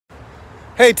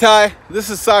Hey Ty, this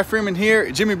is Cy Freeman here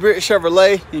at Jimmy Britt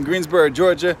Chevrolet in Greensboro,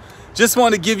 Georgia. Just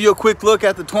want to give you a quick look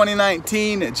at the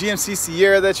 2019 GMC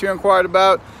Sierra that you inquired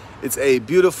about. It's a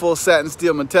beautiful satin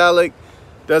steel metallic.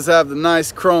 Does have the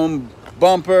nice chrome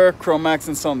bumper, chrome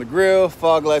accents on the grille,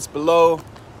 fog lights below,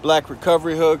 black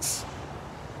recovery hooks,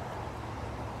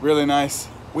 really nice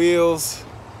wheels,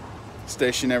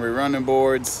 stationary running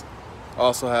boards.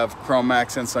 Also have chrome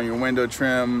accents on your window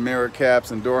trim, mirror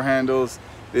caps, and door handles.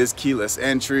 It is keyless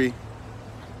entry.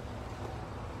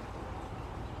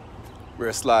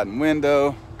 Rear sliding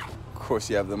window. Of course,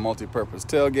 you have the multi-purpose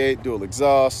tailgate, dual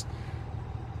exhaust,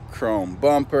 chrome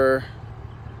bumper.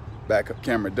 Backup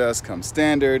camera does come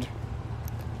standard.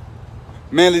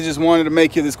 Mainly just wanted to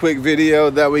make you this quick video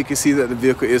that way you can see that the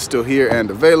vehicle is still here and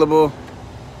available.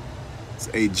 It's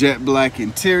a jet black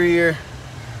interior,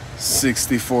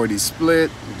 60/40 split.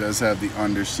 It does have the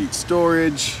under seat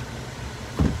storage,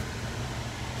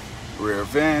 rear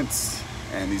vents,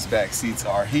 and these back seats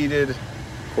are heated. Of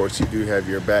course, you do have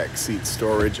your back seat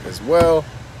storage as well.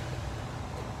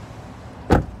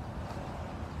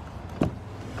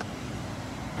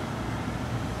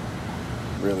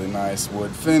 Really nice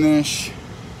wood finish.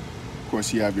 Of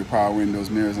course, you have your power windows,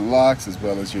 mirrors, and locks, as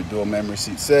well as your dual memory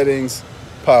seat settings,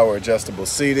 power adjustable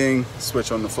seating,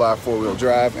 switch on the fly 4-wheel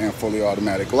drive, and fully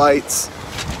automatic lights.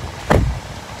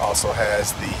 Also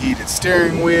has the heated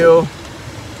steering wheel,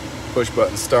 push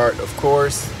button start, of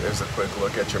course. There's a quick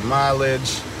look at your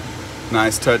mileage.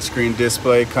 Nice touchscreen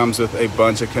display, comes with a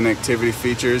bunch of connectivity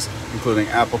features, including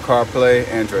Apple CarPlay,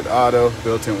 Android Auto,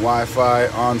 built-in Wi-Fi,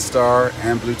 OnStar,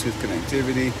 and Bluetooth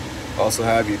connectivity. Also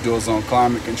have your dual zone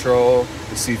climate control.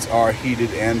 The seats are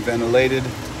heated and ventilated,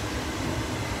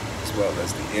 as well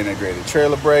as the integrated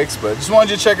trailer brakes. But just wanted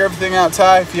you to check everything out,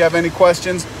 Ty. If you have any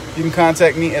questions, you can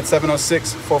contact me at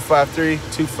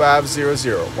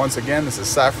 706-453-2500. Once again, this is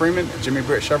Cy Freeman at Jimmy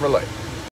Britt Chevrolet.